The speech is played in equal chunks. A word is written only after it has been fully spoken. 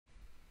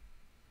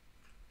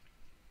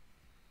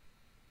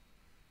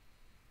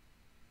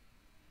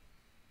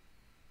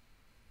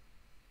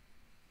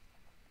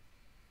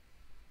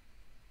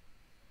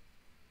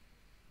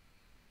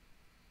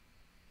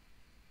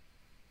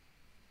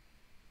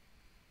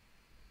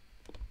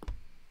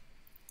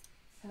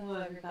Hello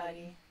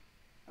everybody.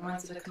 I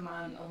wanted to come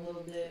on a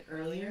little bit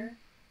earlier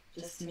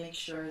just to make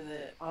sure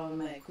that all of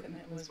my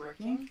equipment was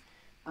working.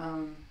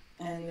 And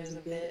there's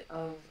a bit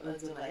of a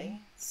delay,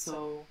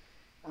 so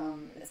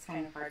it's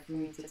kind of hard for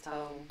me to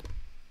tell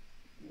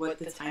what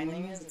the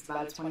timing is. It's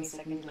about a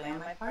 20-second delay on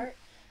my part.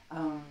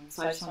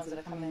 So I just wanted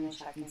to come in and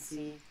check and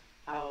see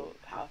how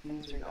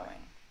things are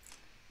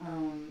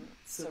going.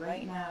 So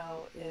right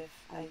now, if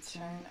I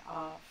turn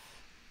off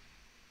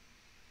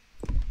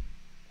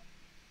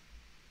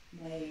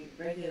my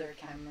regular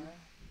camera,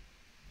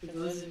 for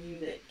those of you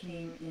that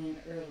came in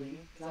early,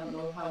 because I don't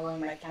know how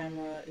long my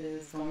camera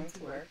is going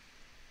to work,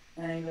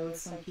 and I know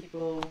some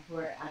people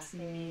were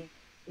asking me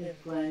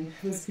if Glenn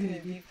was going to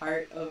be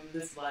part of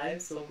this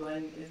live. So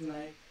Glenn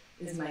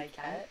is my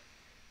cat,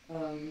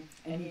 and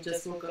he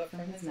just woke up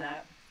from his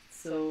nap,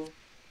 so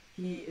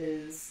he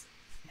is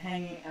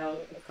hanging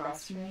out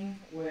across from me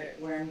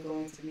where I'm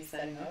going to be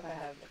setting up. I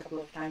have a couple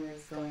of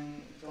cameras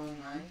going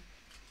on.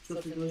 So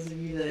for those of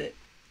you that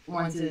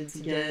wanted to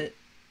get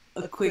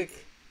a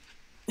quick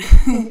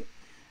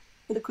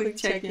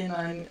check-in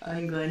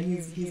on Glenn,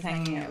 he's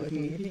hanging out with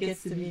me. If he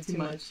gets to be too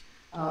much,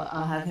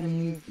 I'll have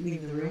him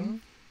leave the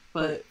room.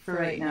 But for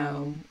right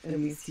now, at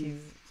least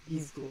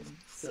he's cool,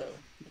 so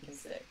he can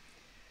stay.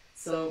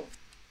 So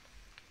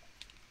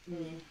let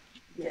me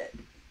get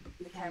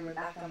the camera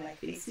back on my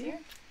face here.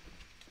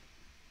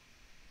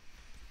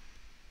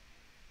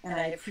 And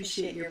I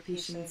appreciate your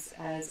patience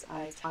as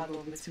I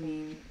toggle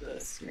between the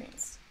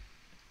screens.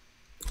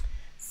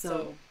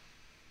 So,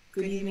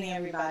 good evening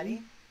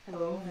everybody.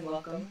 Hello and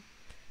welcome.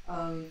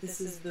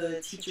 This is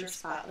the teacher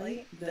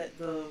spotlight that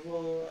the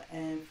Wool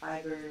and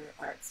Fiber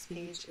Arts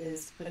page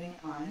is putting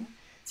on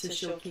to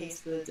showcase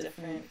the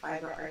different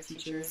fiber art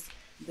teachers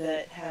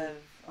that have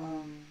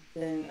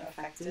been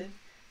affected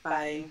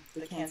by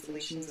the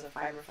cancellations of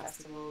fiber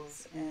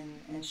festivals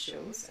and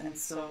shows. And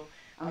so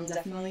I'm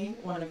definitely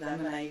one of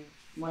them, and I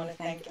want to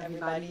thank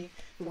everybody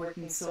for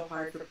working so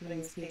hard for putting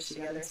this page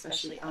together,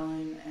 especially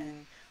Ellen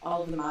and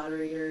all of the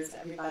moderators,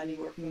 everybody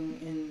working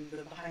in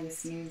the behind the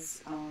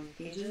scenes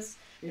pages.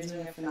 You're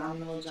doing a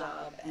phenomenal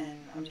job, and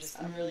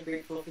I'm really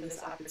grateful for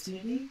this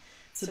opportunity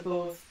to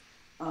both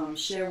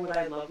share what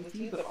I love with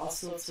you, but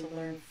also to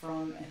learn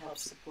from and help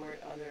support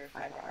other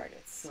fiber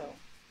artists.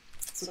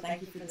 So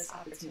thank you for this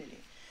opportunity.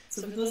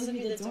 So for those of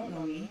you that don't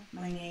know me,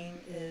 my name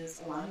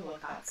is Alana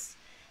Wilcox.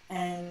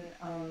 And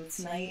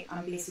tonight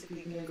I'm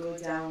basically going to go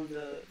down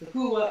the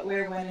who, what,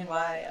 where, when, and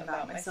why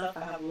about myself.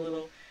 I have a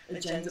little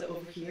agenda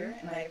over here,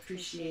 and I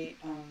appreciate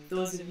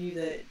those of you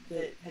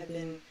that have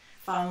been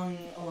following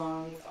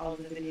along with all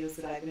the videos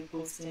that I've been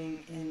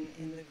posting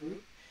in the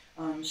group,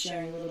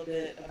 sharing a little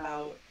bit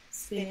about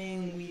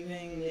spinning,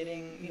 weaving,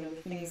 knitting,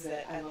 the things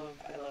that I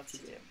love to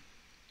do.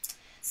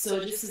 So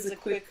just as a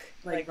quick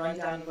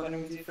rundown of what I'm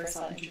going to do, first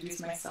I'll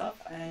introduce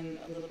myself and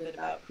a little bit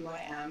about who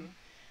I am.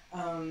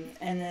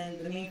 And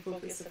then the main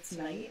focus of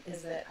tonight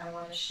is that I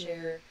want to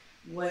share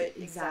what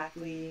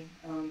exactly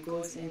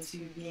goes into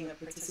being a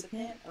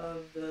participant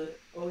of the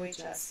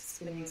OHS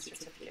Spinning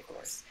Certificate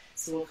course.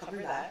 So we'll cover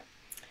that.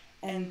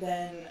 And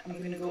then I'm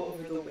going to go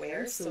over the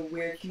where. So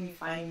where can you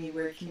find me?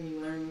 Where can you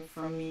learn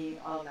from me?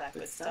 All of that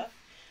good stuff.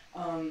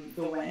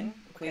 The when.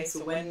 Okay,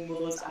 so when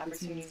will those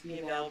opportunities be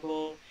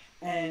available?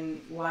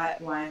 And why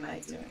am I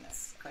doing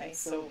this? Okay,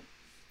 so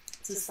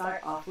to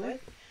start off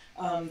with,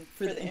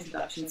 for the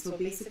introduction. So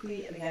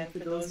basically, again, for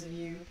those of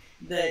you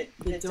that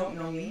don't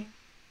know me,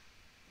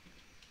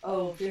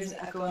 oh, there's an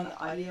echo on the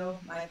audio.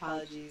 My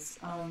apologies.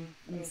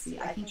 Let me see.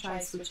 I can try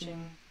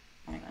switching.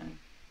 Hang on.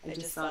 I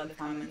just saw the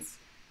comments.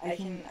 I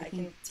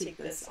can take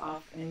this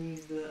off and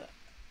use the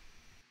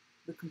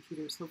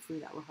computers. Hopefully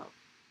that will help.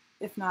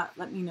 If not,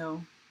 let me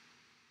know.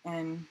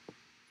 And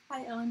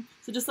hi, Ellen.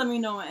 So just let me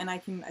know, and I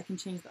can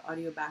change the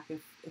audio back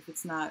if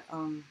it's not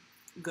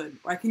good,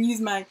 or I can use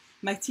my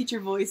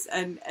teacher voice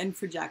and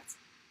project.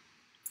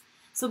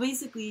 So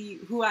basically,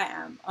 who I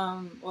am.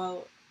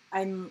 Well,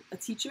 I'm a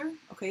teacher.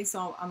 Okay,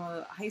 so I'm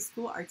a high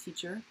school art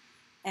teacher,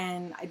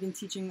 and I've been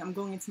teaching. I'm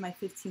going into my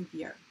 15th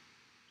year.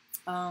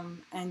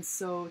 And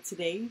so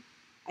today,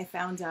 I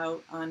found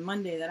out on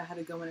Monday that I had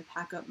to go in and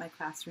pack up my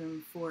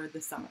classroom for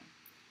the summer.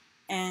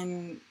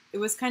 And it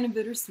was kind of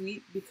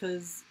bittersweet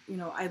because,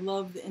 I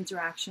love the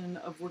interaction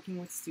of working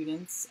with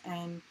students,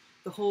 and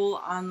the whole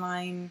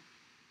online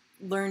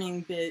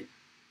learning bit.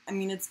 I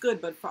mean, it's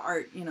good, but for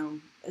art,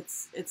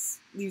 it's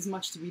leaves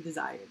much to be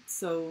desired.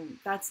 So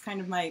that's kind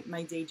of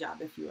my day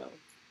job, if you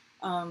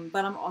will.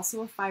 But I'm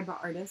also a fiber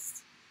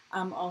artist.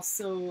 I'm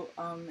also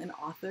an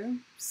author.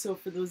 So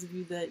for those of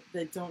you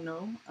that don't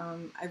know,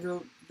 I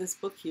wrote this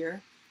book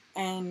here.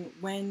 And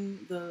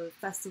when the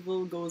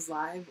festival goes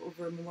live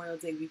over Memorial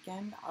Day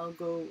weekend, I'll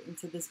go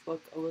into this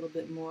book a little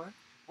bit more.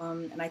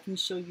 And I can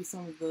show you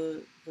some of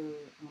the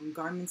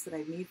garments that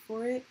I made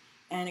for it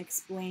and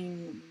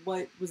explain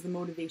what was the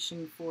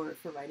motivation for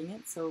writing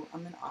it. So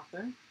I'm an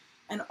author.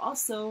 And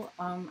also,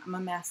 I'm a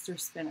master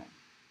spinner.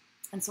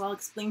 And so I'll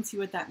explain to you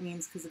what that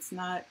means, because it's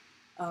not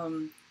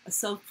a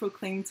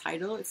self-proclaimed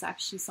title. It's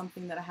actually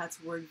something that I had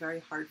to work very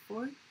hard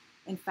for.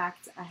 In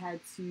fact, I had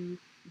to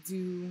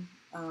do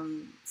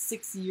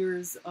 6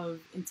 years of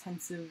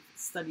intensive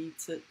study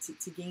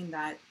to gain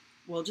that,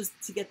 well, just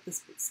to get the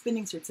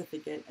spinning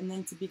certificate, and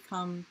then to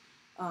become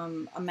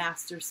a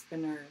master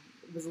spinner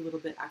was a little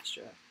bit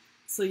extra.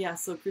 So yeah,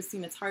 so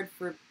Christine, it's hard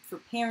for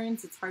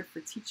parents, it's hard for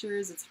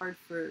teachers, it's hard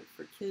for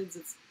kids,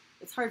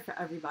 it's hard for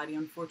everybody,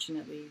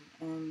 unfortunately.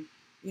 And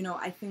you know,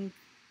 I think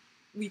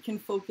we can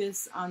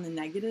focus on the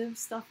negative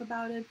stuff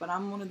about it, but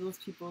I'm one of those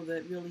people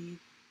that really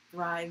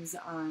thrives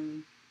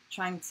on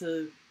trying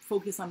to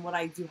focus on what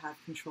I do have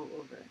control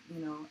over,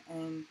 you know.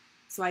 And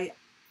so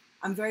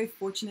I'm very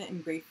fortunate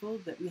and grateful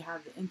that we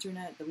have the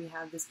internet, that we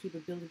have this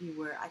capability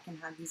where I can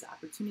have these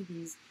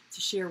opportunities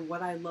to share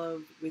what I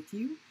love with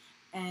you,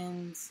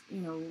 and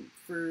you know,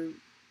 for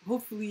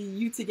hopefully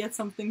you to get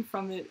something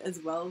from it as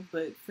well.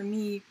 But for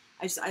me,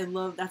 I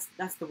love,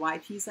 that's the why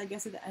piece, I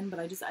guess, at the end, but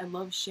I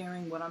love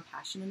sharing what I'm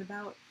passionate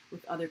about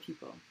with other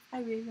people.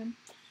 Hi, Raven.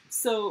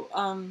 So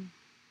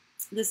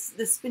this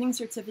spinning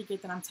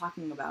certificate that I'm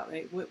talking about,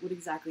 right? What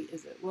exactly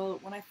is it? Well,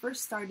 when I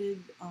first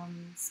started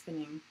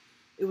spinning,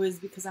 it was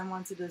because I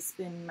wanted to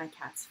spin my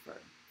cat's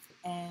fur.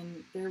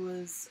 And there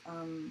was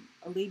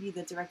a lady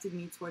that directed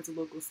me towards a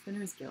local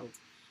spinners guild.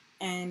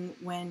 And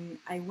when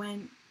I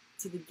went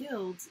to the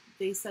guild,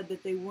 they said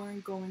that they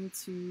weren't going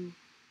to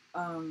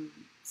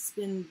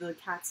spin the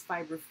cat's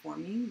fiber for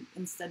me,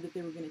 instead that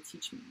they were going to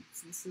teach me.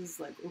 So this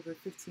is like over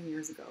 15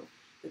 years ago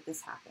that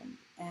this happened.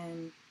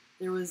 And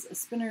there was a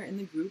spinner in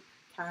the group,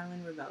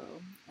 Carolyn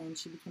Ravello, and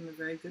she became a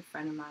very good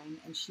friend of mine,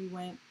 and she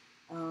went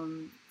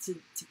to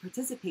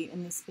participate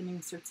in the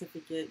spinning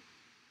certificate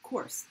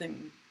course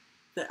thing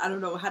that I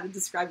don't know how to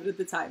describe it at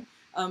the time,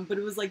 but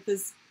it was like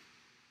this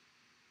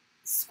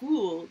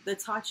school that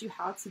taught you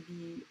how to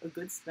be a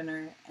good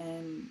spinner,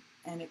 and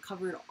it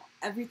covered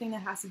everything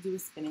that has to do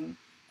with spinning.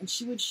 And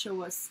she would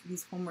show us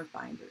these homework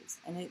binders,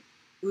 and it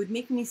would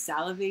make me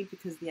salivate,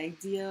 because the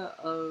idea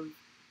of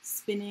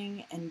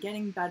spinning and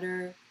getting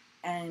better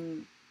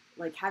and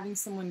like having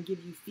someone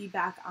give you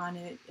feedback on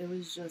it, it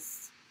was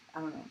just,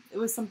 I don't know, it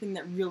was something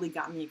that really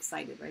got me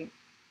excited, right?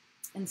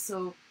 And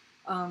so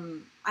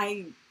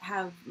I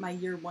have my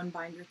year 1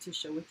 binder to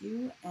show with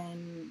you,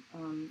 and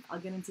I'll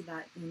get into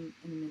that in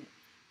a minute.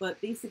 But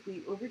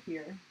basically over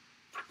here,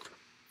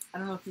 I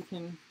don't know if you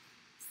can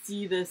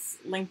see this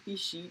lengthy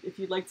sheet. If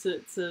you'd like to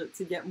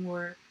get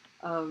more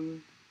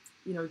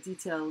you know,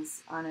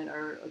 details on it,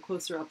 or a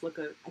closer up look,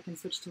 I can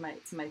switch to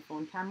my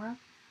phone camera.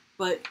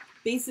 But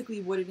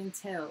basically what it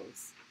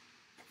entails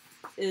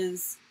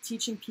is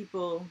teaching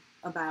people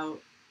about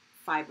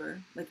fiber,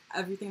 like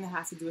everything that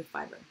has to do with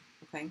fiber,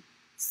 okay?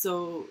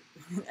 So,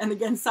 and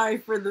again, sorry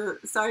for the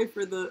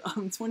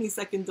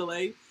 20-second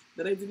delay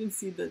that I didn't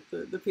see that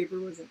the paper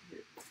wasn't here.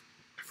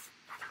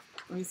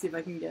 Let me see if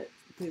I can get,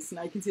 okay, so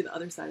now you can see the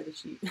other side of the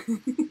sheet.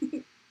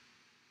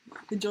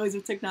 The joys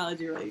of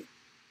technology, right?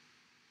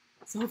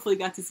 So hopefully you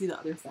got to see the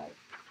other side.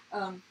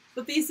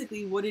 But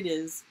basically what it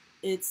is,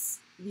 it's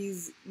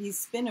these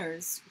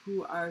spinners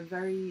who are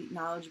very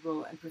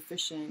knowledgeable and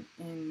proficient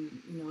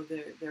in, you know,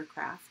 their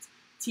craft,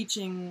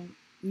 teaching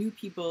new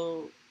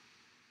people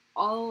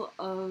all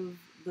of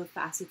the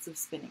facets of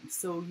spinning.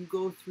 So you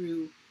go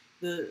through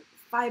the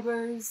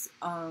fibers,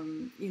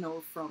 you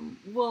know, from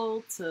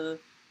wool to,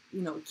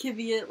 you know,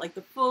 kiviot, like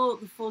the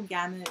full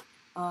gamut.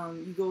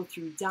 You go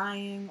through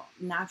dyeing,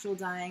 natural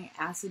dyeing,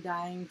 acid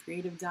dyeing,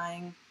 creative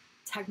dyeing,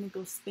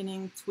 technical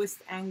spinning, twist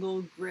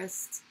angle,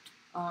 grist.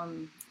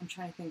 I'm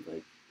trying to think,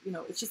 like, you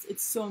know,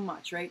 it's so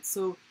much, right?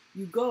 So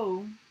you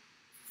go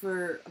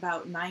for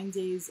about 9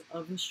 days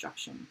of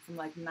instruction from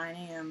like 9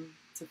 a.m.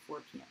 to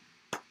 4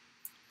 p.m.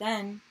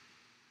 Then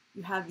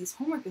you have these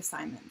homework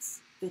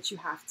assignments that you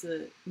have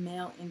to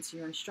mail into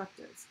your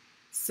instructors.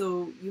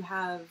 So you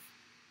have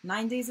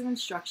 9 days of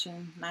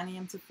instruction, 9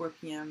 a.m. to 4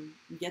 p.m.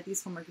 You get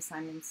these homework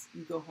assignments,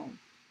 you go home.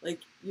 Like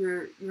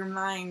your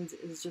mind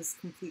is just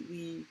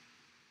completely,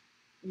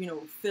 you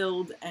know,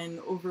 filled and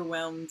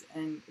overwhelmed,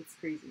 and it's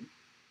crazy.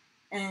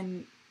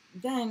 And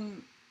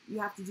then you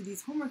have to do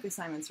these homework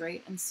assignments,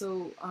 right? And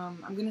so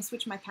I'm going to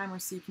switch my camera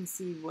so you can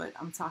see what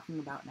I'm talking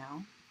about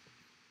now.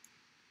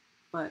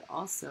 But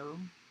also,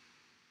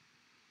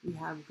 we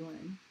have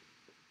Glenn.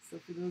 So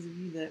for those of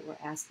you that were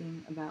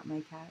asking about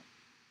my cat,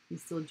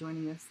 he's still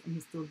joining us and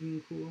he's still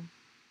being cool.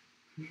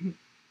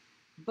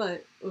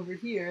 But over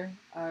here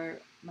are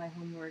my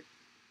homework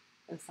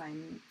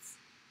assignments.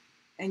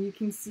 And you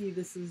can see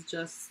this is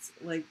just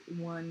like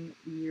 1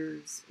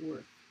 year's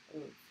worth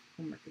of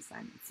homework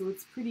assignments. So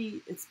it's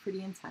pretty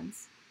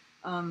intense.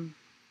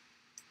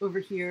 Over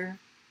here,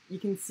 you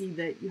can see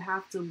that you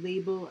have to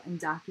label and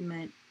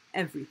document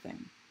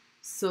everything.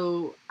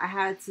 So I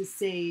had to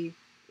say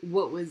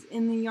what was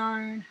in the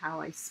yarn,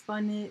 how I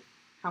spun it,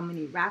 how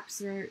many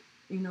wraps are,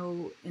 you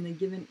know, in a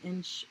given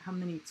inch, how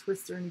many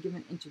twists are in a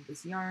given inch of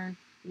this yarn,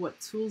 what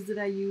tools did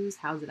I use,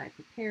 how did I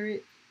prepare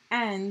it,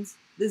 and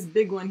this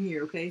big one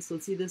here, okay? So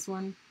let's see this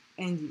one,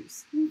 end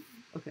use.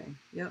 Okay,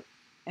 yep,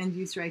 end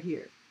use right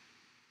here.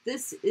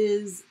 This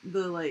is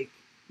the like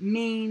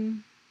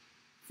main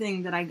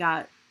thing that I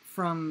got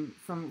from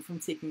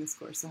taking this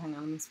course. So hang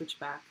on, let me switch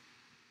back.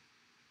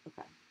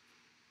 Okay.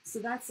 So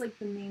that's like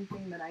the main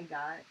thing that I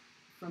got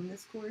from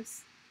this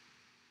course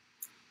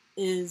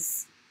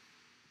is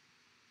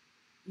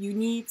you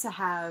need to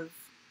have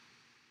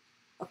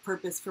a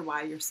purpose for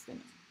why you're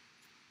spinning.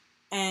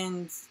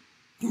 And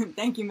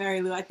thank you,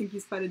 Mary Lou. I think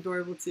he's quite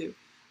adorable too.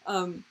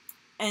 And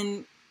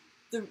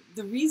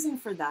the reason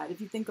for that,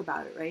 if you think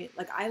about it, right?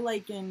 Like I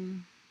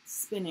liken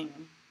spinning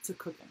to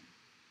cooking.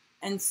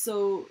 And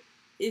so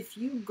if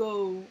you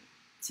go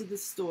to the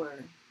store,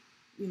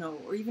 you know,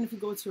 or even if you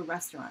go to a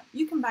restaurant,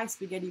 you can buy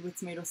spaghetti with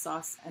tomato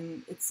sauce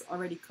and it's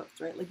already cooked,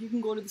 right? Like you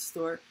can go to the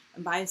store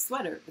and buy a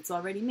sweater. It's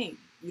already made.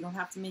 You don't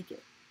have to make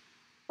it.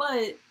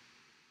 But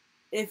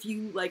if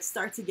you like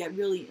start to get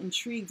really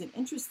intrigued and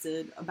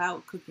interested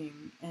about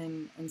cooking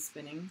and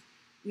spinning,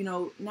 you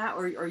know, now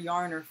or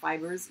yarn or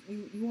fibers,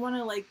 you want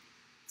to like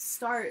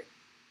start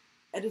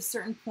at a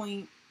certain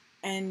point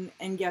and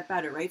get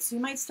better, right? So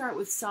you might start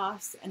with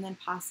sauce and then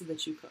pasta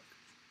that you cook.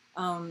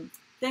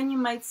 Then you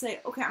might say,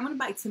 okay, I'm going to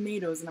buy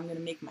tomatoes and I'm going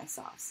to make my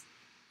sauce.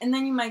 And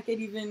then you might get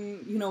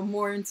even, you know,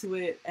 more into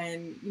it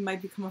and you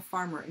might become a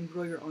farmer and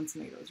grow your own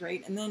tomatoes,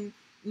 right? And then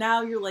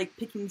now you're like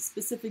picking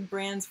specific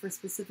brands for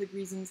specific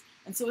reasons.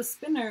 And so a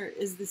spinner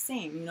is the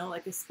same, you know,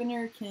 like a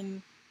spinner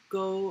can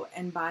go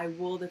and buy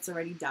wool that's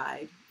already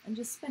dyed and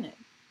just spin it.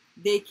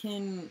 They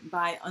can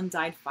buy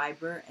undyed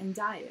fiber and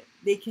dye it.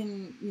 They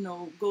can, you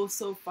know, go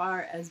so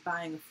far as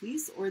buying a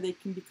fleece, or they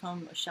can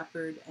become a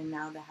shepherd and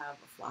now they have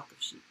a flock of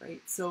sheep,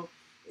 right? So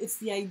it's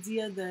the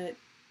idea that,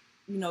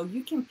 you know,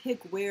 you can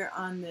pick where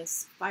on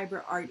this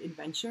fiber art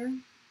adventure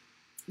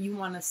you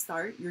want to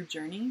start your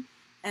journey.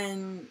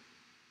 And,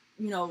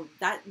 you know,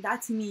 that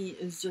to me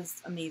is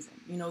just amazing.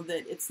 You know,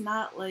 that it's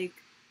not like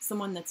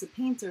someone that's a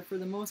painter for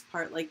the most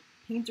part. Like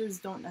painters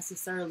don't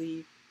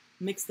necessarily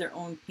mix their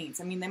own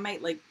paints. I mean, they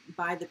might like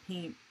buy the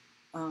paint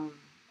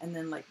and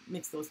then like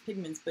mix those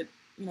pigments, but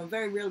you know,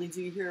 very rarely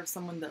do you hear of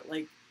someone that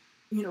like,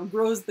 you know,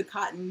 grows the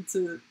cotton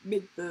to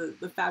make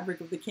the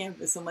fabric of the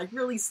canvas and like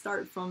really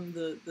start from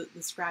the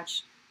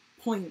scratch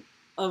point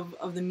of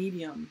the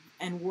medium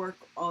and work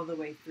all the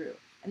way through.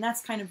 And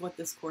that's kind of what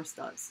this course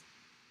does.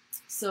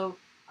 So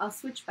I'll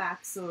switch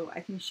back so I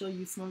can show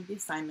you some of the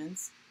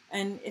assignments.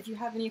 And if you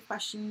have any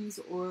questions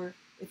or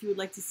if you would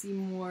like to see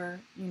more,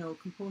 you know,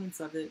 components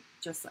of it,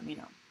 just let me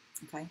know,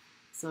 okay?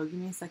 So give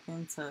me a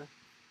second to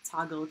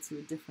toggle to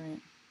a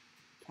different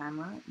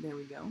camera. There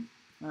we go.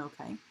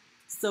 Okay.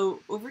 So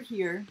over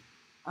here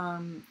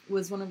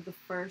was one of the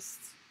first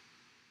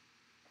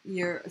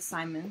year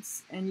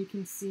assignments, and you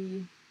can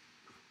see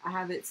I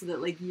have it so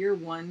that like year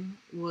one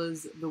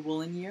was the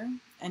woolen year,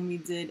 and we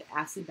did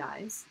acid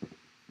dyes.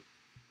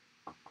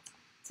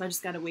 So I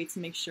just got to wait to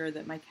make sure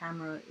that my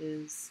camera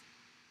is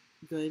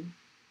good.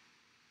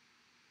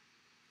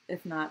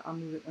 If not, I'll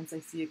move it once I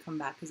see it come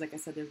back, because like I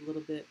said, there's a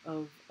little bit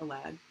of a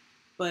lag.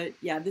 But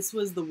yeah, this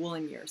was the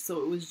woolen year.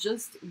 So it was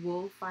just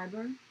wool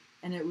fiber,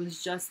 and it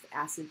was just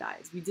acid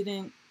dyes. We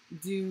didn't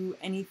do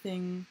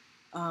anything,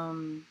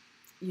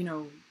 you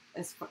know,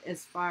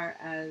 as far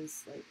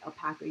as like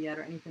alpaca yet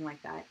or anything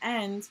like that.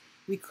 And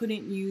we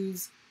couldn't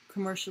use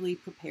commercially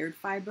prepared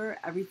fiber.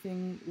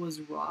 Everything was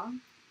raw,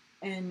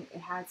 and it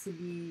had to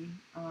be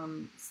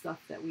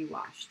stuff that we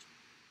washed.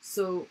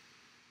 So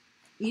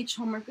each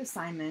homework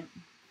assignment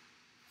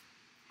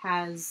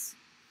has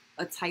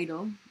a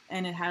title,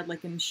 and it had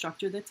like an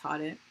instructor that taught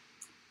it.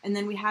 And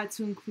then we had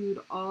to include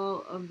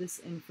all of this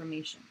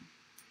information.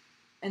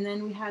 And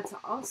then we had to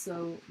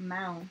also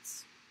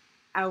mount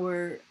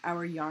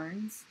our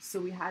yarns.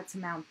 So we had to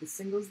mount the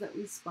singles that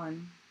we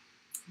spun,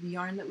 the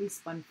yarn that we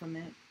spun from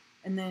it,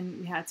 and then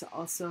we had to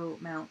also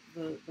mount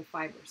the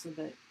fiber, so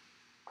that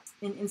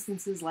in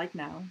instances like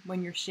now,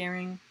 when you're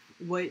sharing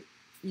what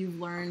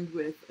you've learned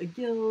with a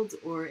guild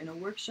or in a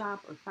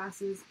workshop or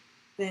classes,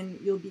 then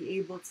you'll be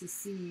able to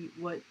see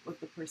what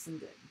the person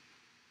did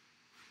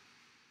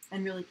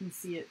and really can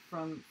see it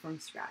from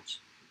scratch.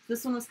 So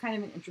this one was kind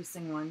of an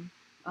interesting one,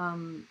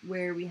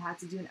 where we had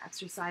to do an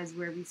exercise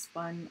where we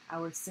spun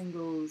our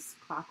singles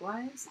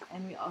clockwise,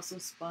 and we also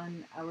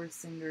spun our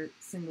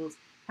singles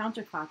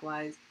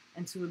counterclockwise,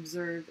 and to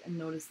observe and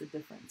notice the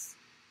difference.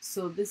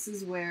 So this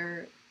is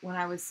where, when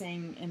I was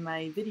saying in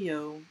my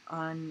video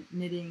on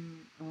knitting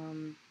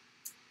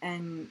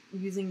and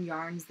using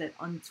yarns that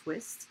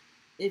untwist,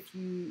 if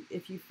you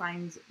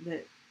find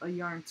that a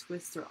yarn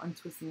twists or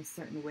untwists in a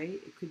certain way,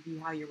 it could be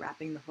how you're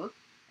wrapping the hook,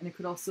 and it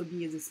could also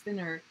be as a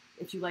spinner,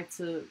 if you like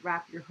to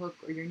wrap your hook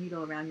or your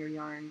needle around your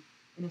yarn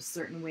in a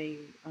certain way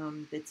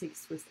that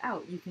takes twist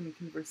out, you can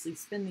conversely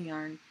spin the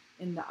yarn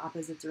in the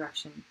opposite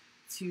direction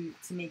to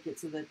make it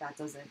so that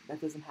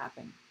doesn't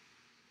happen.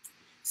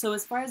 So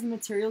as far as the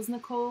materials,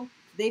 Nicole,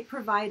 they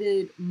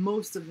provided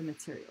most of the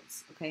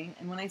materials, okay?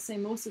 And when I say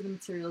most of the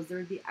materials, there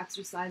would be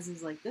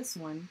exercises like this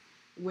one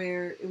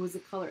where it was a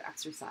color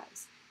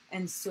exercise.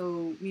 And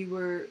so we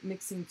were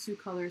mixing two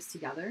colors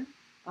together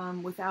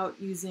without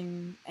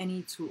using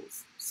any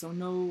tools. So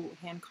no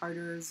hand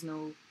carders,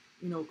 no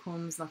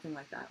combs, nothing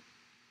like that.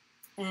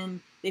 And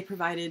they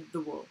provided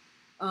the wool.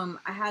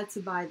 I had to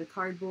buy the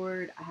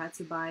cardboard, I had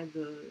to buy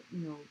the,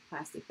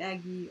 plastic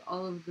baggie,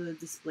 all of the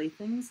display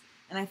things.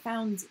 And I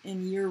found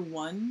in year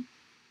one,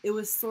 it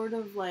was sort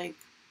of like,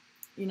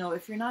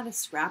 if you're not a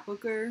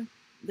scrapbooker,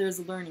 there's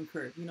a learning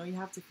curve. You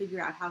have to figure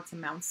out how to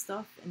mount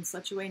stuff in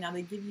such a way. Now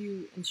they give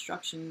you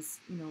instructions,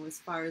 as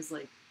far as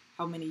like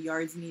how many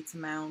yards you need to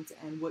mount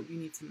and what you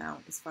need to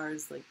mount as far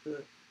as like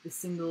the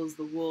singles,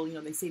 the wool,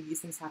 they say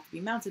these things have to be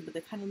mounted, but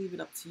they kind of leave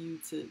it up to you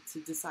to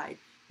decide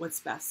what's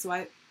best. So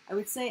I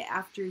would say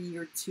after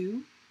year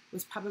two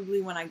was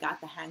probably when I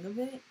got the hang of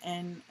it,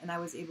 and I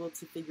was able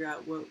to figure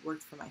out what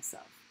worked for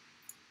myself.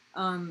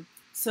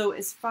 So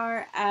as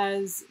far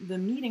as the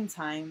meeting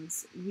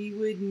times, we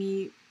would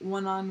meet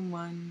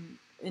one-on-one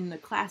in the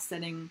class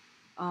setting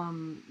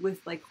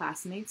with like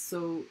classmates.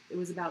 So it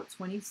was about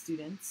 20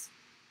 students,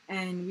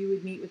 and we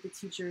would meet with the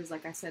teachers,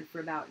 like I said, for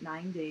about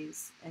 9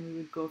 days, and we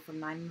would go from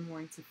 9 in the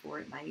morning to 4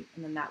 at night,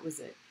 and then that was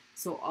it.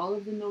 So all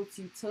of the notes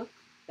you took,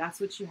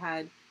 that's what you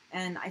had.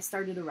 And I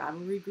started a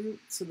Ravelry group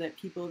so that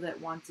people that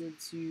wanted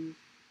to,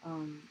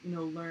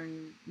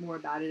 learn more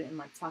about it and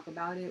like talk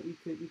about it, we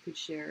could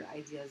share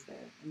ideas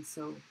there. And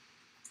so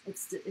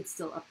it's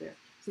still up there.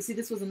 So see,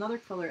 this was another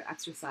color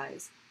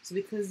exercise. So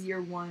because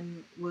year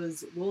one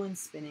was woolen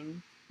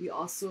spinning, we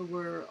also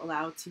were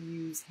allowed to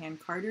use hand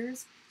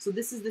carders. So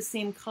this is the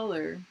same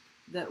color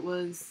that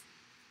was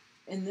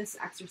in this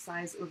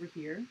exercise over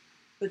here,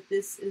 but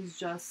this is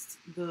just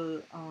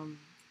the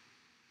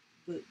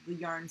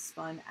yarn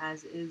spun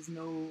as is,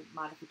 no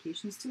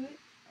modifications to it.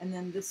 And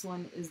then this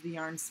one is the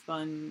yarn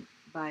spun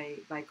by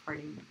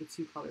carding the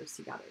two colors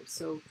together.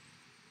 So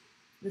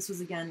this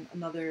was again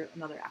another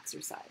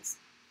exercise.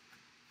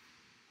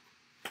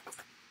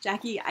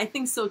 Jackie, I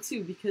think so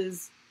too,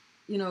 because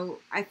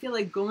I feel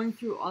like going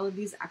through all of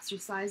these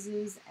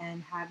exercises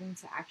and having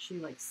to actually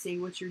like say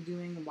what you're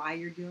doing, why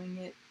you're doing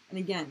it, and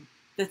again,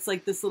 that's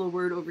like this little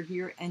word over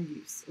here, end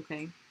use.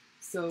 Okay,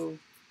 so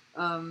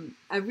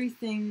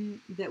everything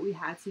that we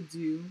had to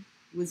do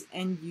was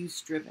end use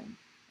driven.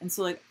 And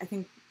so like I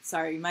think,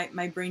 sorry,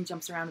 my brain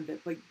jumps around a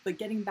bit, but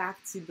getting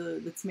back to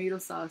the tomato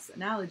sauce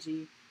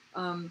analogy,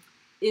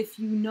 if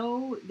you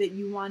know that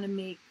you want to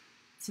make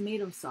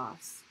tomato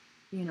sauce,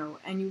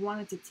 and you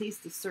want it to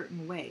taste a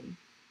certain way,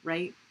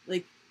 right?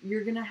 Like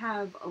you're gonna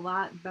have a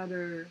lot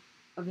better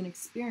of an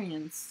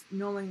experience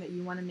knowing that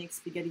you want to make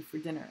spaghetti for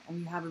dinner and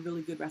you have a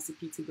really good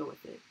recipe to go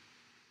with it.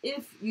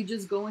 If you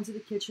just go into the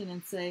kitchen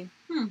and say,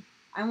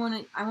 I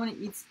want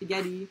to eat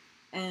spaghetti,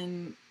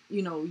 and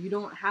you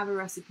don't have a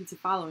recipe to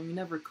follow and you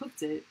never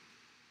cooked it,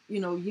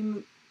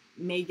 you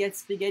may get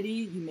spaghetti,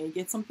 you may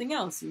get something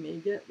else, you may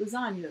get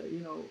lasagna,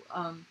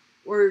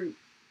 or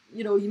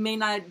you may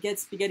not get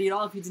spaghetti at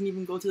all if you didn't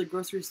even go to the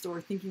grocery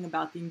store thinking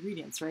about the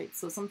ingredients, right?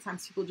 So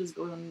sometimes people just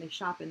go and they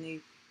shop and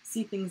they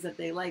see things that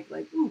they like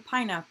ooh,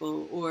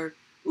 pineapple, or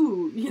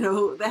ooh,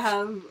 they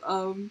have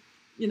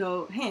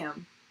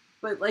ham,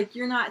 but like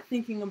you're not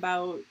thinking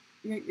about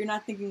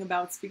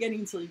spaghetti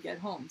until you get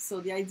home. So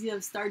the idea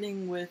of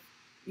starting with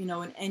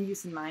an end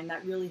use in mind,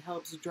 that really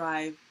helps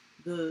drive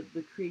the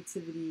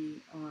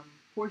creativity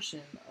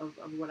portion of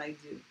what I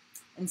do.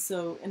 And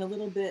so in a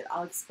little bit,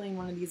 I'll explain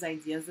one of these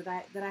ideas that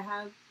I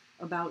have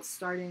about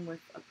starting with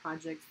a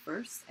project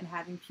first and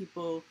having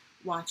people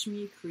watch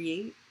me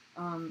create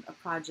a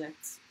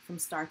project from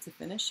start to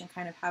finish, and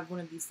kind of have one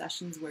of these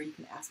sessions where you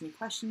can ask me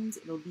questions.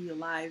 It'll be a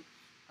live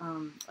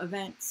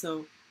event,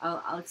 so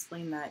I'll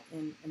explain that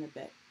in a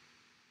bit.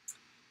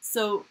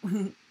 So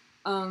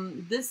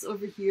this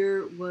over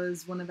here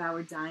was one of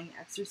our dyeing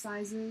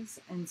exercises,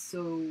 and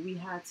so we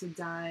had to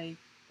dye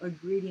a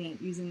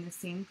gradient using the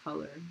same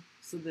color,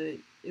 so that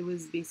it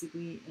was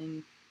basically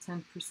in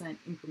 10%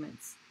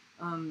 increments.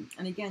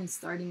 And again,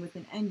 starting with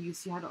an end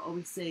use, you had to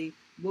always say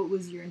what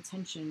was your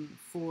intention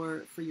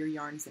for your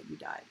yarns that you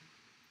dyed.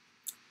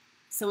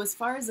 So as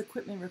far as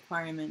equipment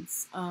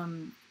requirements,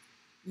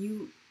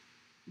 you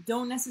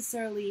don't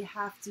necessarily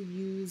have to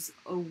use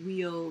a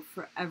wheel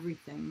for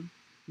everything,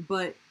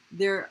 but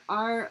there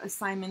are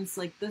assignments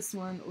like this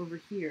one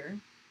over here.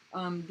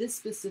 This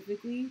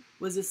specifically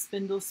was a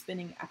spindle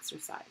spinning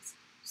exercise.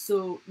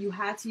 So you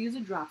had to use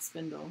a drop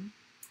spindle,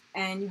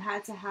 and you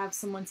had to have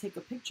someone take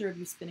a picture of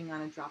you spinning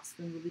on a drop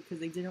spindle because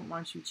they didn't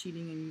want you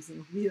cheating and using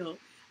a wheel.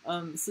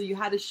 So you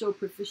had to show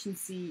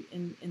proficiency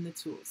in the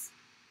tools.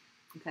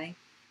 Okay,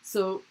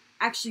 so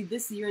actually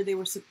this year they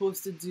were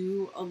supposed to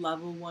do a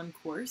level 1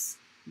 course,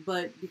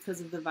 but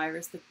because of the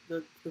virus,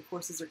 the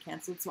courses are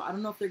canceled. So I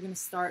don't know if they're going to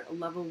start a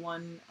level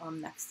 1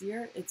 next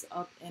year. It's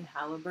up in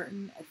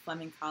Halliburton at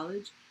Fleming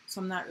College,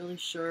 so I'm not really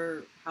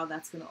sure how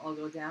that's going to all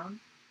go down.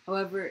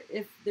 However,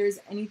 if there's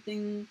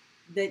anything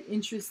that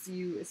interests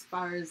you as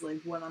far as like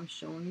what I'm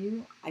showing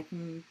you, I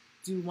can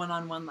do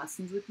one-on-one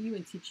lessons with you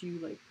and teach you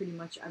like pretty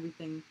much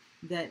everything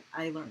that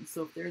I learned.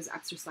 So if there's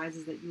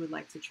exercises that you would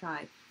like to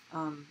try,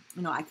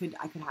 I could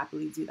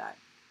happily do that.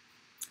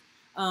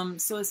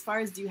 So as far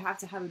as do you have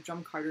to have a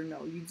drum carder?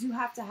 No, you do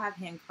have to have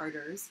hand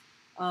carders,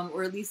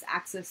 or at least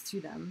access to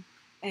them.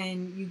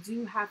 And you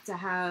do have to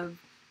have,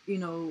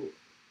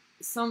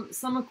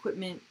 some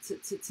equipment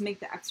to make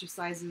the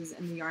exercises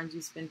and the yarns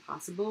you spin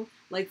possible.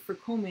 Like for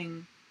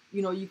combing,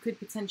 you know, you could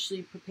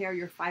potentially prepare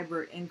your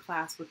fiber in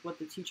class with what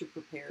the teacher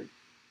prepared,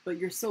 but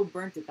you're so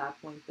burnt at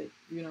that point that,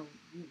 you know,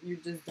 you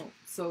just don't.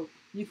 So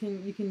you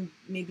can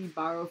maybe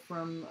borrow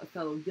from a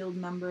fellow guild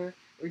member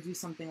or do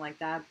something like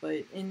that.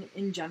 But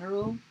in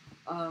general,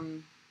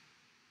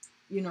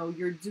 you know,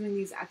 you're doing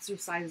these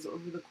exercises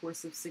over the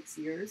course of 6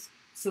 years.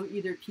 So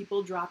either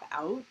people drop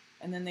out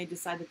and then they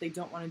decide that they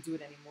don't want to do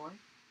it anymore,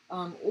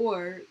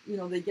 or, you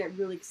know, they get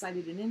really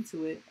excited and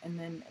into it, and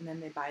then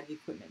they buy the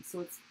equipment.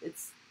 So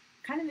it's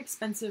kind of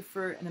expensive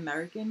for an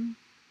American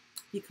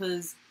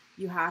because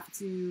you have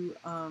to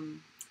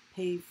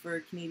pay for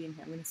Canadian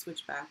here. I'm going to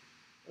switch back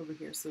over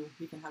here so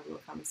we can have a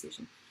little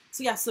conversation.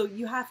 So yeah, so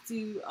you have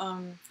to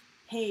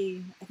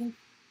pay. I think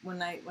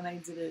when I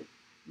did it,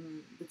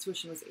 the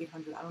tuition was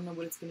 $800. I don't know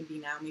what it's going to be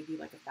now. Maybe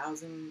like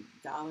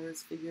 $1,000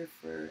 figure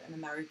for an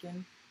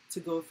American to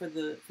go for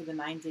the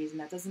 9 days, and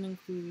that doesn't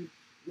include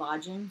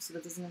lodging. So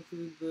that doesn't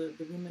include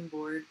the room and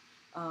board.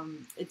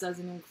 It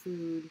doesn't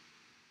include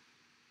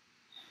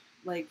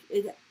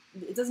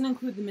it doesn't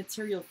include the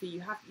material fee.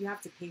 You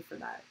have to pay for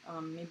that.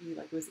 Maybe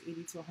like it was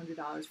 $80 to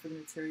 $100 for the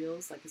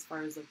materials, like as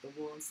far as like the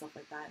wool and stuff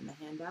like that, and the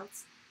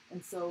handouts.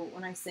 And so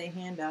when I say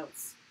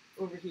handouts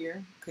over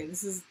here, okay,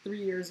 this is 3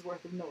 years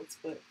worth of notes,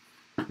 but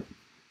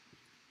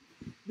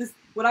this,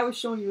 what I was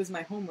showing you is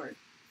my homework.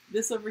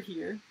 This over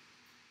here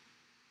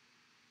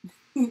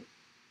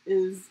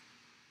is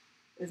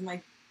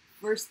my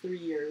first 3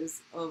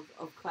 years of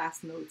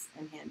class notes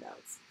and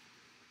handouts.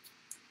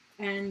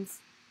 And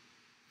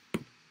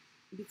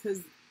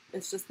because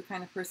it's just the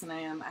kind of person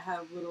I am, I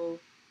have little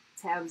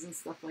tabs and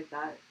stuff like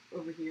that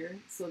over here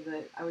so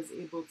that I was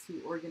able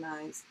to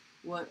organize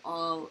what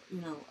all, you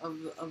know, of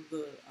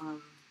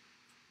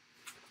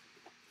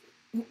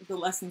the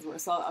lessons were.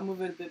 So I'll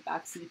move it a bit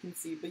back so you can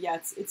see. But yeah,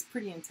 it's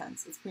pretty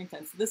intense. It's pretty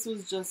intense. This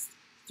was just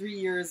 3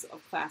 years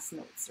of class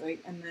notes, right?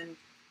 And then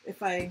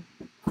if I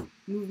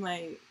move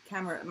my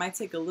camera, it might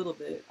take a little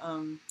bit.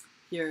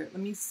 Here,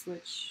 let me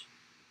switch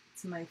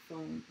to my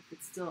phone if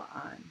it's still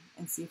on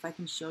and see if I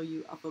can show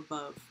you up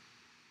above.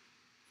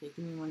 Okay,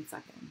 give me 1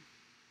 second.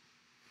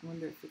 I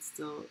wonder if it's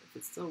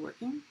still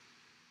working.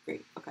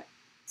 Great. Okay.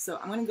 So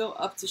I'm gonna go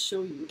up to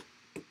show you.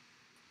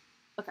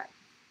 Okay.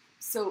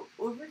 So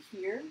over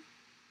here,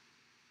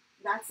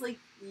 that's like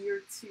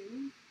year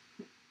 2,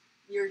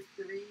 year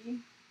 3,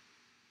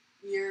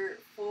 year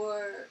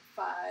 4,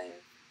 5,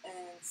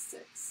 and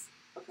 6.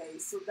 Okay,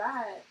 so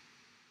that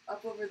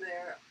up over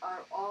there are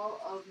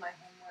all of my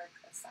homework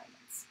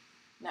assignments.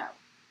 Now,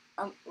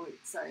 wait,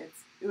 sorry,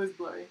 it was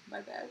blurry,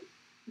 my bad.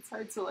 It's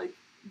hard to like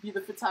be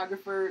the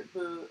photographer,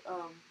 the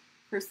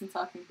person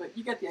talking, but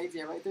you get the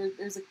idea, right?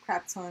 There's a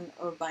crap ton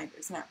of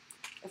binders. Now,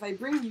 if I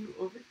bring you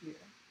over here,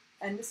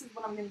 and this is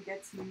what I'm going to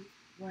get to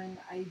when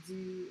I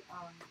do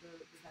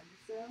the vendor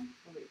sale.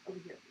 Oh wait, over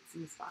here, it's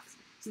in this box.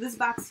 So this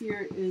box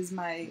here is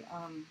my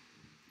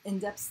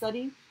in-depth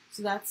study.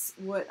 So that's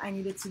what I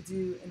needed to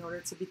do in order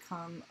to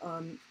become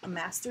a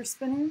master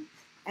spinner.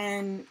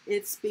 And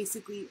it's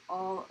basically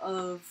all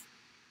of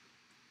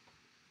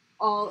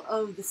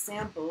the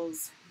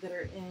samples that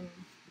are in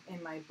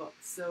my book.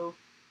 So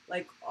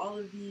like all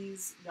of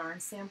these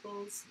yarn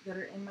samples that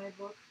are in my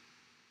book,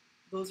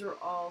 those are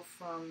all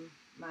from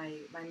my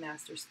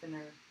master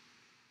spinner,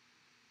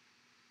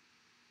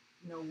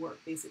 you know, work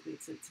basically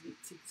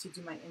to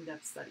do my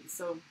in-depth study.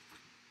 So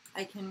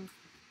I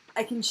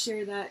can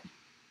share that.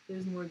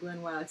 There's more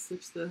Glenn while I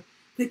switch the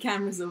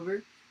cameras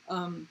over.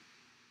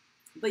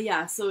 But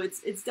yeah, so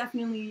it's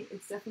definitely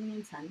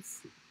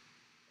intense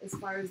as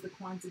far as the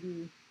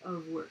quantity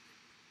of work.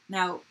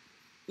 Now,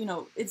 you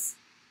know, it's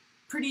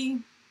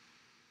pretty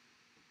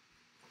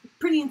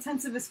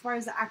intensive as far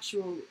as the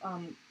actual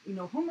you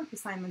know, homework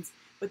assignments,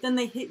 but then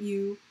they hit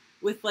you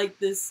with like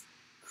this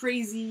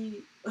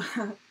crazy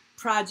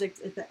project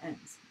at the end.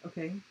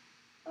 Okay.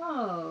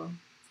 Oh,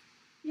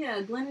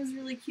 yeah, Glenn is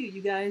really cute,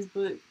 you guys,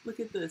 but look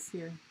at this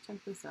here. Check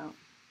this out.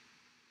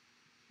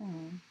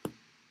 Oh.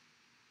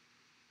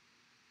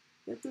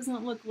 That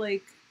doesn't look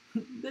like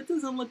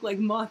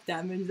moth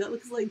damage. That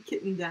looks like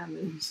kitten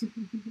damage.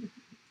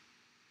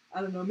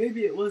 I don't know,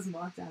 maybe it was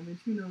moth damage.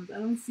 Who knows? I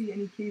don't see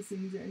any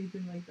casings or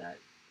anything like that.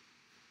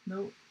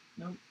 Nope,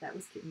 that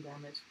was kitten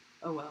damage.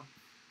 Oh well.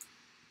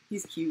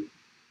 He's cute.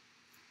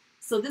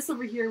 So this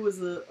over here was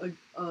a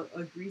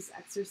grease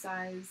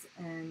exercise,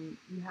 and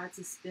you had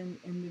to spin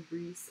in the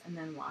grease and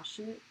then wash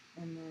it,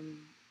 and then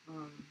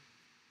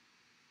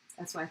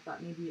that's why I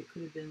thought maybe it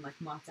could have been like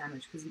moth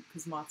damage,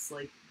 because moths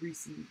like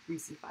greasy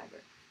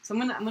fiber. So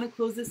I'm gonna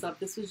close this up.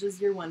 This was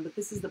just year 1, but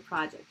this is the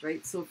project,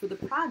 right? So for the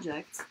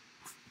project,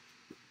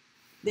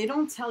 they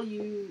don't tell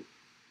you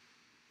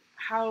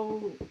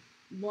how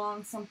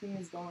long something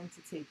is going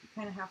to take. You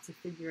kind of have to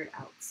figure it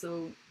out.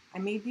 So I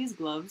made these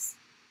gloves,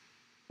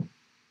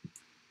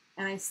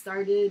 and I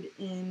started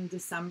in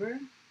December,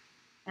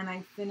 and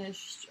I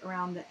finished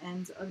around the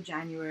end of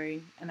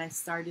January, and I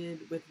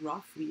started with raw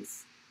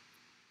fleece.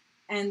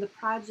 And the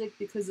project,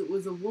 because it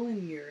was a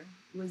woolen year,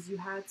 was you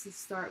had to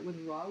start with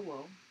raw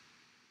wool.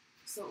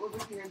 So over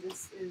here,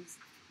 this is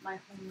my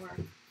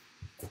homework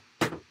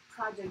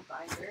project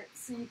binder.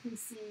 So you can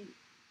see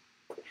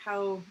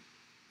how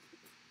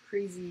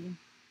crazy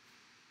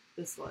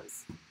this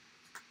was.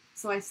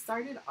 So I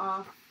started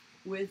off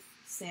with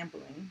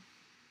sampling.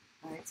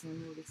 All right, so I'm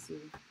going to move this so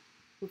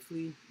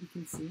hopefully you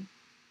can see.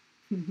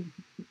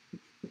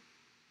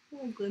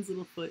 Oh, Glenn's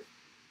little foot.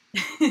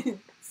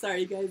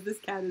 Sorry guys, this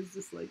cat is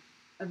just like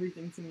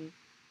everything to me.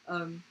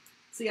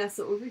 So yeah,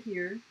 so over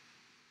here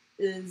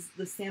is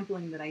the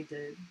sampling that I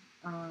did.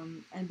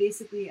 And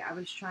basically I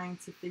was trying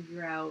to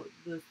figure out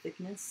the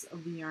thickness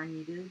of the yarn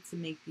needed to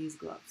make these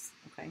gloves,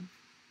 okay?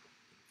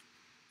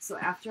 So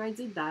after I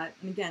did that,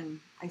 and again,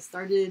 I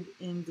started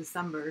in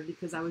December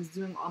because I was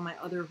doing all my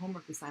other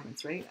homework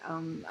assignments, right?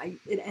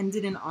 It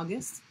ended in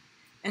August.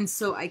 And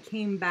so I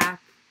came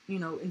back, you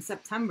know, in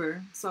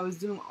September. So I was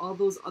doing all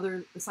those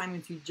other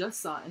assignments you just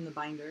saw in the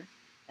binder.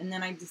 And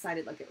then I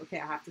decided, like, okay,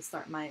 I have to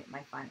start my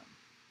final.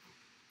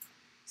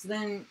 So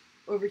then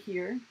over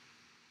here,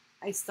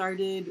 I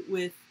started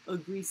with a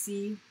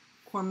greasy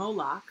Cormo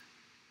lock.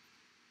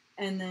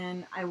 And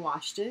then I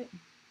washed it.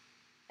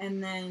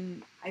 And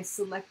then I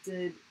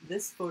selected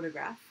this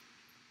photograph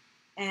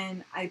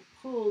and I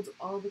pulled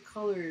all the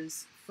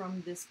colors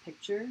from this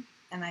picture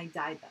and I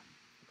dyed them,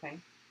 okay?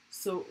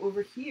 So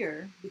over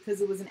here,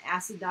 because it was an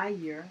acid dye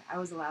year, I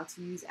was allowed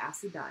to use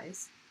acid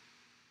dyes.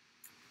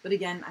 But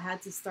again, I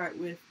had to start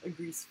with a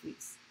grease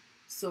fleece.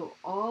 So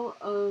all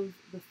of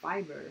the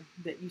fiber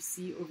that you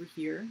see over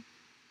here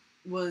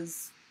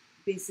was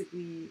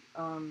basically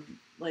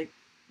like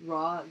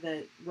raw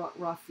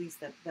fleece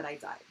that I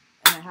dyed.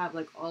 And I have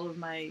like all of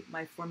my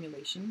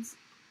formulations.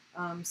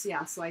 So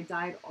yeah, so I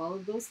dyed all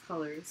of those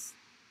colors,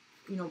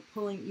 you know,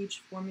 pulling each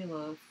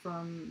formula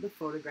from the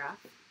photograph.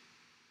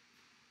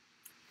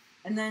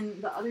 And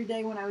then the other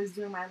day when I was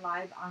doing my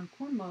live on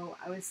Cornmo,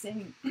 I was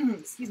saying,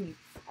 excuse me,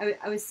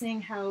 I was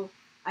saying how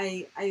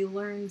I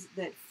learned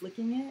that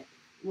flicking it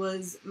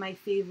was my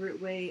favorite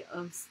way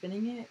of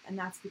spinning it, and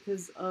that's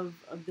because of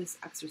this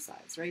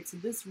exercise, right? So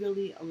this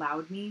really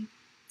allowed me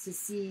to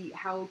see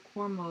how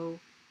Cornmo,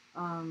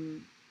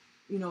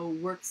 you know,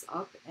 works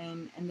up,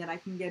 and that I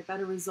can get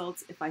better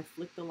results if I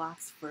flick the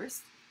locks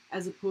first,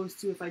 as opposed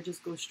to if I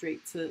just go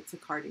straight to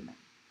carding them.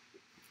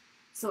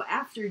 So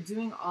after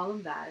doing all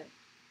of that,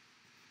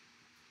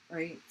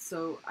 right,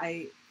 so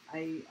I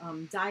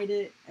dyed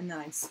it, and then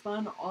I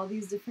spun all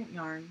these different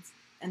yarns,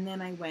 and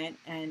then I went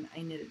and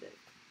I knitted it.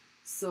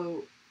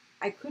 So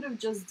I could have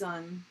just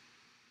done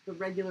the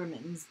regular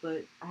mittens,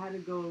 but I had to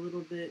go a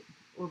little bit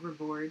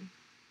overboard,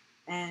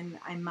 and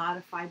I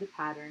modified the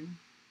pattern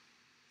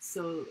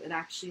so it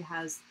actually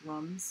has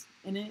thrums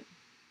in it,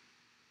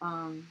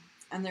 and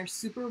they're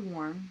super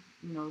warm.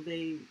 You know,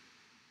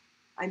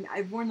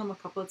 I've worn them a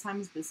couple of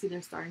times, but see,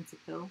 they're starting to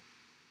pill.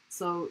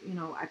 So, you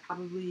know, I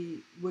probably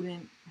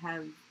wouldn't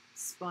have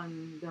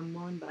spun them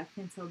woolen, but I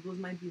can't tell. Those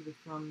might be the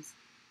thrums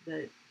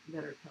that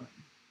are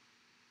pilling.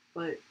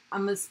 But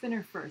I'm a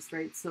spinner first,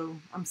 right? So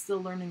I'm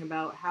still learning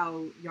about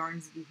how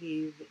yarns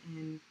behave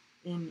in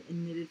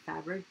knitted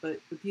fabric. But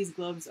these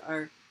gloves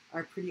are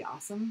pretty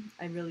awesome.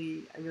 I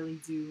really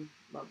do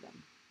love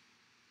them.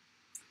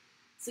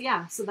 So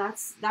yeah, so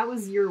that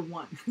was year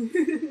one.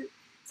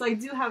 So I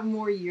do have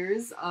more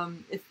years.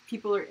 If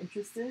people are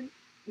interested,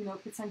 you know,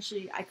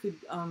 potentially I could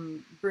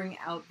bring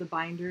out the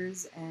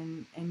binders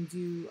and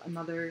do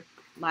another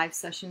live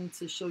session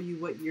to show you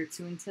what year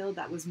two entailed.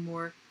 That was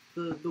more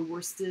the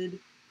worsted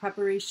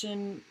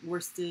preparation,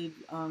 worsted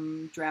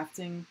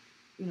drafting,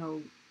 you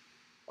know,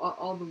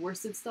 all the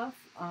worsted stuff.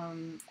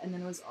 And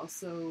then it was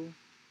also,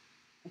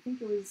 I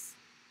think it was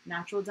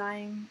natural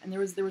dyeing, and there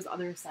was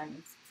other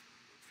assignments.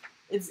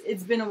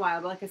 It's been a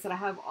while, but like I said, I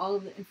have all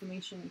of the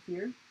information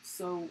here,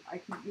 so I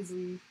can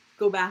easily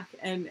go back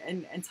and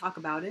talk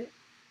about it.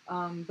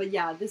 But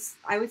yeah,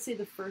 I would say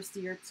the first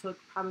year took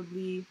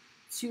probably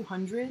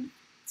 200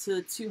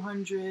 to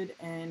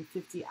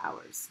 250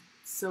 hours.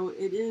 So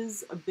it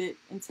is a bit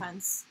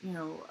intense, you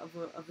know,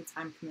 of a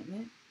time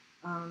commitment.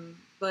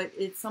 But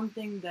it's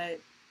something that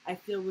I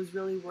feel was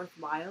really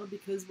worthwhile,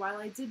 because while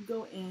I did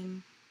go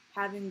in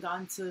having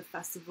gone to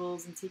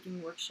festivals and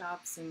taking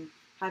workshops and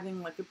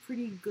having like a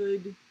pretty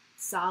good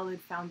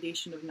solid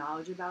foundation of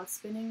knowledge about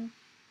spinning,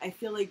 I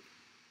feel like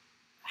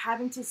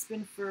having to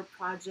spin for a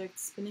project,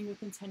 spinning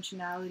with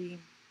intentionality,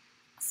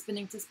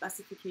 spinning to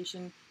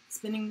specification,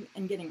 spinning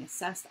and getting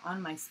assessed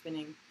on my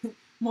spinning,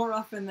 more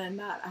often than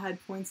not, I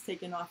had points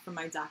taken off from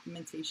my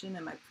documentation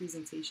and my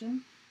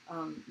presentation,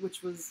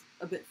 which was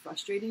a bit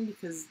frustrating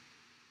because,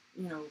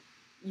 you know,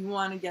 you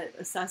want to get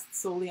assessed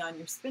solely on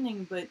your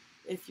spinning, but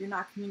if you're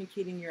not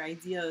communicating your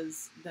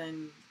ideas,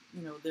 then,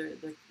 you know,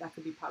 that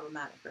could be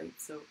problematic, right?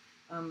 So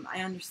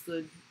I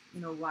understood,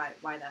 you know,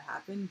 why that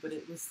happened, but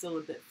it was still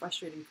a bit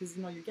frustrating because,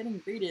 you know, you're getting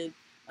graded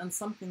on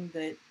something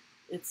that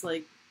it's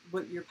like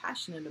what you're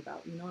passionate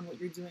about, you know, and what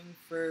you're doing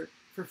for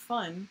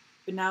fun,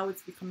 but now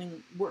it's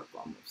becoming work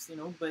almost, you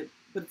know, but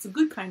it's a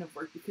good kind of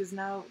work because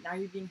now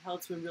you're being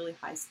held to a really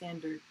high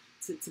standard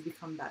to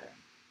become better.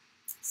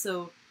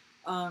 So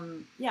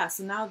yeah,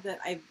 so now that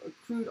I've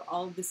accrued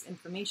all of this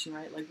information,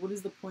 right, like what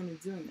is the point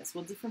of doing this?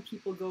 Well, different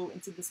people go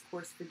into this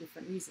course for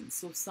different reasons.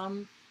 So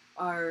some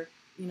are,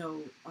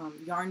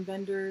 yarn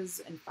vendors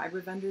and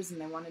fiber vendors,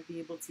 and they want to be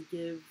able to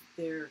give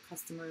their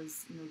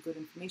customers, good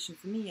information.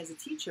 For me as a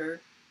teacher,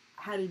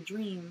 I had a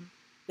dream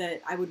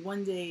that I would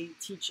one day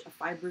teach a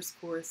fibers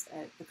course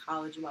at the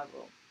college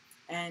level.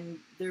 And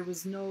there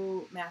was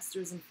no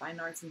master's in fine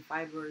arts and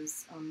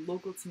fibers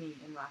local to me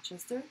in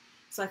Rochester.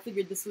 So I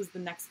figured this was the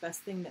next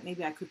best thing, that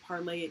maybe I could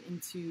parlay it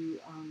into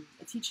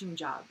a teaching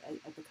job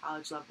at the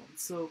college level.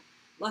 So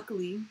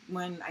luckily,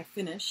 when I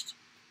finished,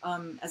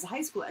 as a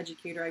high school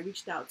educator, I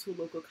reached out to a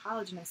local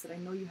college and I said, I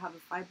know you have a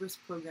fibers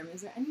program.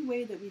 Is there any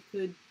way that we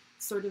could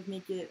sort of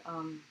make it,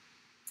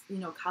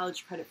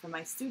 college credit for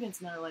my students?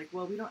 And they're like,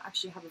 well, we don't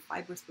actually have a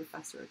fibers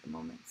professor at the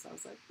moment. So I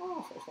was like,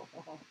 oh,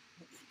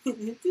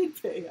 it did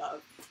pay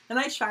off. And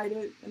I tried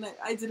it and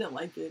I didn't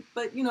like it.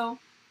 But,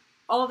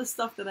 all the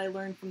stuff that I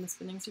learned from the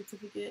spinning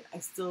certificate, I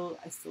still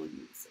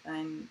use,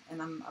 and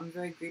I'm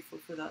very grateful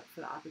for the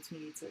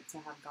opportunity to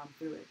have gone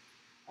through it.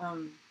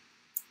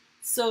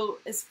 So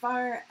as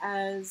far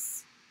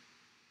as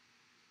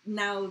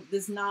now,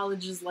 this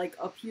knowledge is like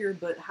up here,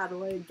 but how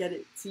do I get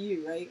it to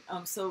you, right?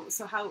 So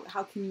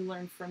how can you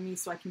learn from me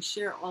so I can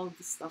share all of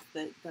the stuff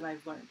that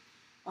I've learned?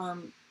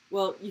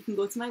 Well, you can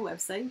go to my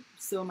website.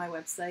 So my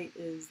website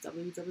is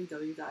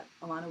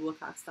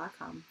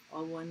www.alanawilcox.com,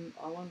 all one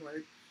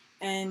word.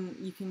 And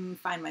you can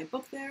find my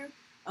book there.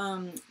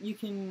 You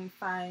can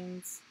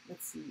find,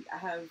 let's see, I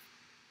have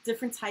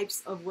different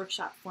types of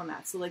workshop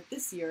formats. So like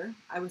this year,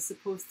 I was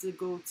supposed to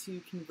go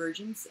to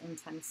Convergence in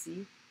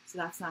Tennessee, so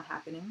that's not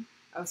happening.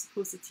 I was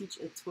supposed to teach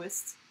a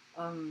twist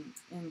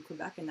in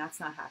Quebec, and that's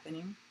not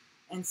happening.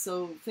 And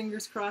so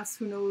fingers crossed,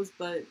 who knows,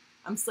 but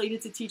I'm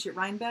slated to teach at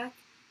Rhinebeck,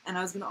 and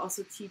I was going to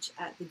also teach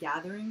at The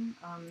Gathering.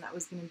 That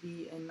was going to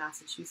be in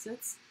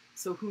Massachusetts.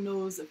 So who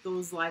knows if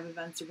those live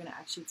events are going to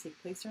actually take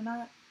place or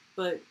not.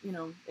 But,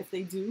 if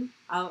they do,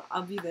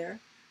 I'll be there.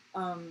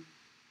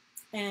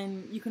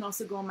 And you can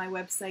also go on my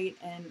website,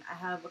 and I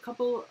have a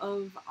couple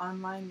of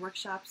online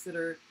workshops that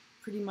are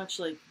pretty much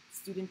like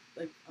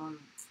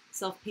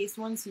self-paced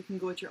ones, so you can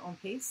go at your own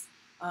pace.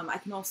 I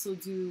can also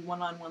do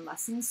one-on-one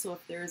lessons, so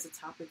if there is a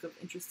topic of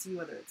interest to you,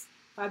 whether it's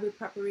fiber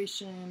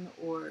preparation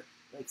or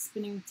like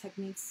spinning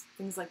techniques,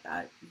 things like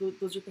that,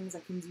 those are things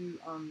I can do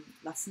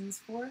lessons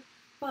for.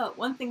 But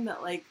one thing that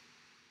I'm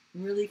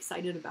really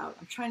excited about,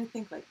 I'm trying to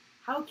think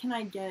how can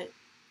I get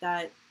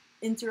that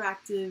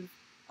interactive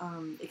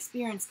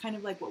experience, kind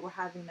of like what we're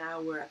having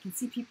now, where I can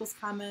see people's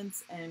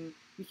comments and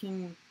we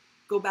can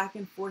go back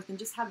and forth and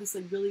just have this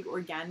really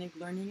organic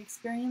learning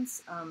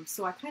experience.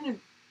 So I kind of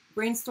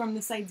brainstormed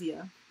this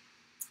idea.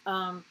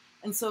 And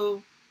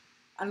so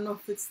I don't know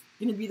if it's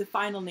going to be the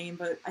final name,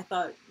 but I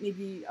thought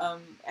maybe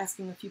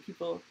asking a few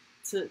people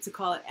to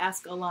call it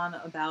Ask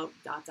Alana About ...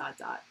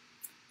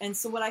 And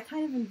so what I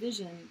kind of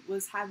envisioned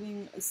was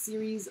having a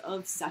series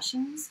of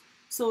sessions.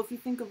 So if you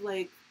think of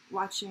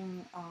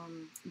watching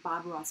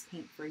Bob Ross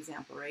paint, for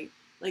example, right?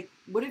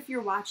 What if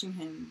you're watching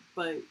him,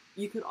 but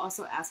you could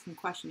also ask him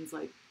questions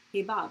like,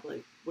 hey Bob,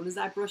 what does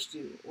that brush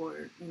do?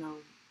 Or,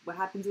 what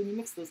happens when you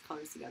mix those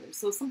colors together?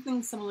 So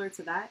something similar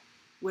to that,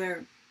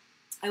 where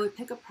I would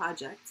pick a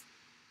project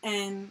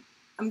and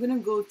I'm going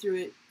to go through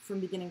it from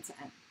beginning to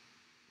end.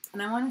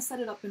 And I want to set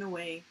it up in a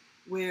way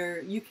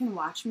where you can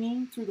watch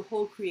me through the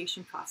whole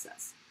creation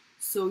process.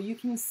 So you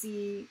can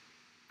see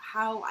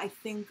how I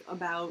think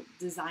about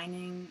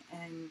designing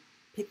and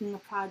picking a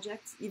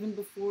project even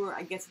before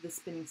I get to the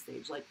spinning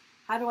stage.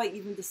 How do I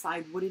even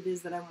decide what it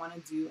is that I want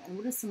to do, and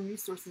what are some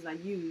resources I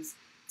use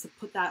to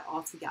put that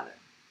all together?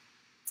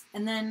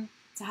 And then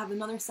to have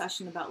another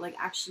session about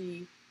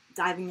actually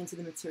diving into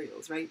the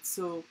materials, right?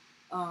 So,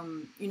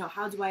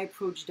 how do I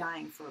approach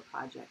dyeing for a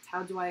project?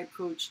 How do I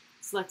approach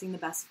selecting the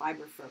best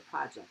fiber for a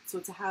project? So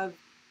to have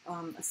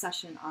a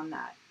session on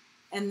that.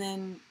 And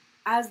then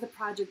as the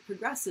project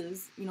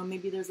progresses,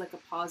 maybe there's a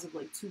pause of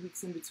 2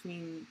 weeks in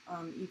between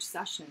each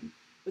session,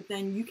 but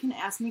then you can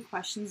ask me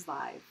questions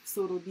live.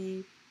 So it'll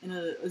be in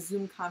a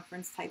Zoom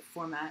conference type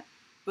format,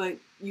 but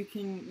you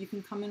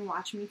can come and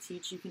watch me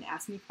teach. You can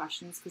ask me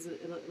questions because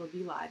it'll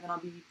be live, and I'll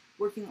be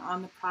working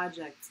on the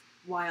project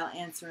while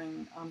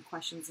answering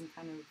questions and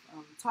kind of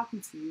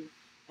talking to you,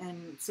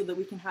 and so that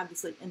we can have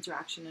this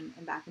interaction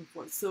and back and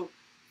forth. So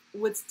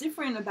what's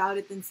different about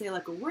it than say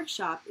a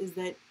workshop is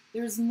that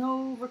there's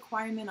no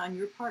requirement on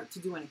your part to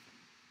do anything.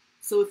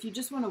 So if you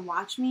just want to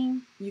watch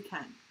me, you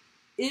can.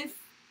 If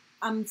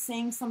I'm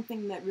saying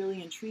something that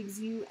really intrigues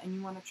you and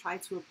you want to try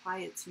to apply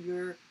it to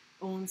your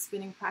own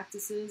spinning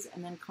practices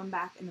and then come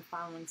back in the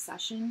following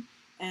session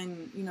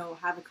and,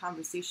 have a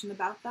conversation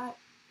about that,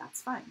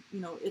 that's fine.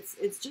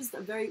 It's just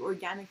a very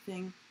organic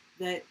thing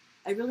that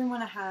I really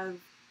want to have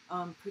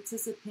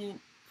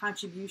participant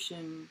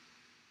contribution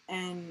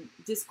and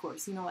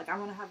discourse. I want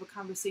to have a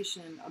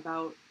conversation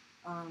about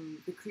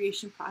the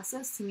creation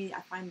process. To me,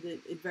 I find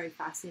it very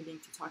fascinating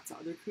to talk to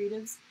other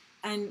creatives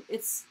And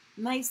it's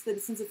nice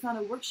that since it's not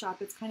a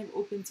workshop, it's kind of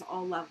open to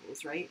all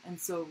levels, right? And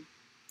so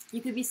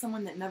you could be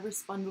someone that never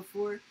spun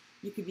before.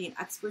 You could be an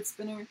expert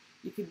spinner.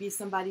 You could be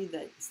somebody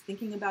that's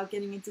thinking about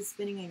getting into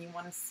spinning and you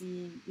want to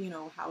see,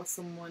 how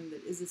someone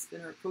that is a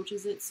spinner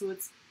approaches it. So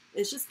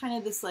it's just kind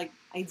of this like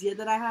idea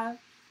that I have.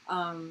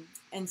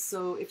 And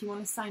so if you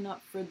want to sign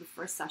up for the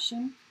first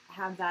session, I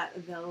have that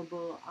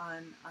available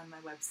on my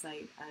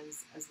website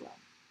as well.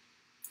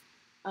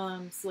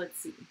 So let's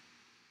see.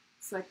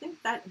 So I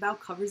think that about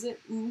covers it.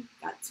 Ooh,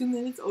 got 2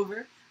 minutes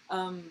over.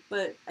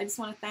 But I just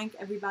want to thank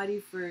everybody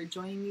for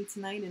joining me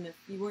tonight. And if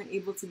you weren't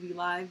able to be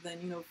live, then,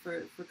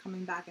 for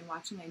coming back and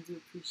watching, I do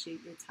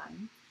appreciate your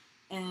time.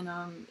 And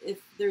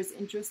if there's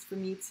interest for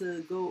me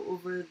to go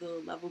over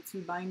the level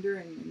 2 binder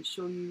and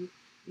show you,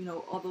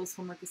 all those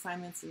homework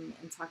assignments and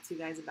talk to you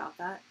guys about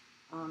that,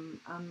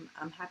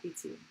 I'm happy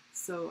to.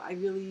 So I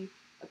really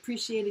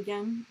appreciate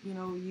again,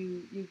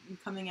 you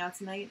coming out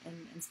tonight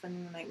and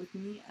spending the night with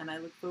me, and I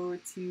look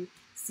forward to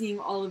seeing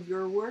all of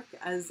your work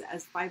as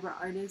fiber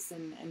artists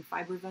and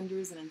fiber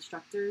vendors and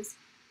instructors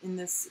in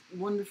this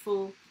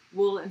wonderful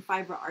wool and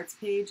fiber arts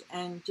page.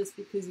 And just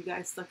because you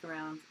guys stuck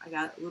around, I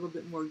got a little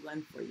bit more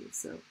Glenn for you.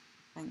 So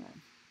hang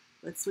on,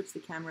 let's switch the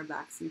camera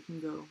back so we can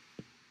go.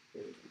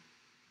 There we go.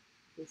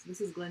 Okay, so this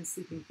is Glenn's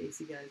sleeping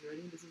face, you guys.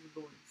 Ready? This is the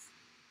bonus.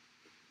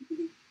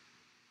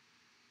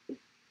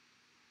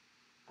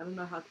 I don't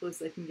know how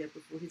close I can get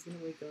before he's going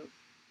to wake up.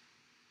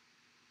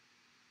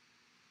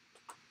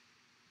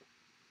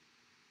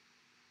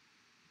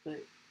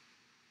 But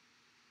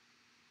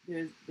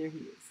there he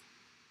is.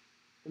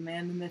 The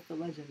man, the myth, the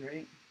legend,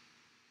 right?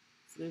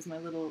 So there's my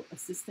little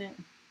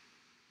assistant.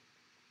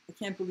 I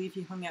can't believe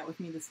he hung out with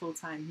me this whole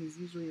time. He's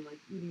usually like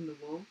eating the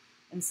wool.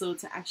 And so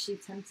to actually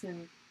tempt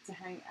him to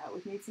hang out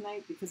with me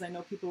tonight, because I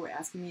know people were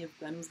asking me if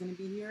Glenn was going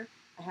to be here,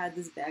 I had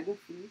this bag of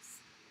fleece,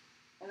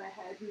 and I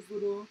had his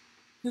little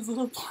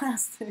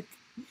plastic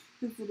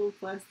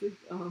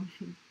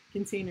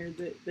container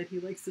that he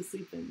likes to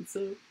sleep in.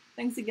 So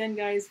thanks again,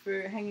 guys,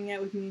 for hanging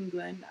out with me and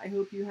Glenn. I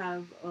hope you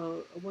have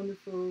a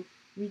wonderful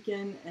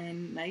weekend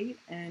and night,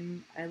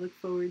 and I look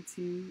forward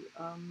to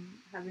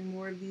having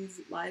more of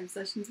these live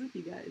sessions with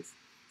you guys.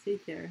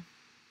 Take care.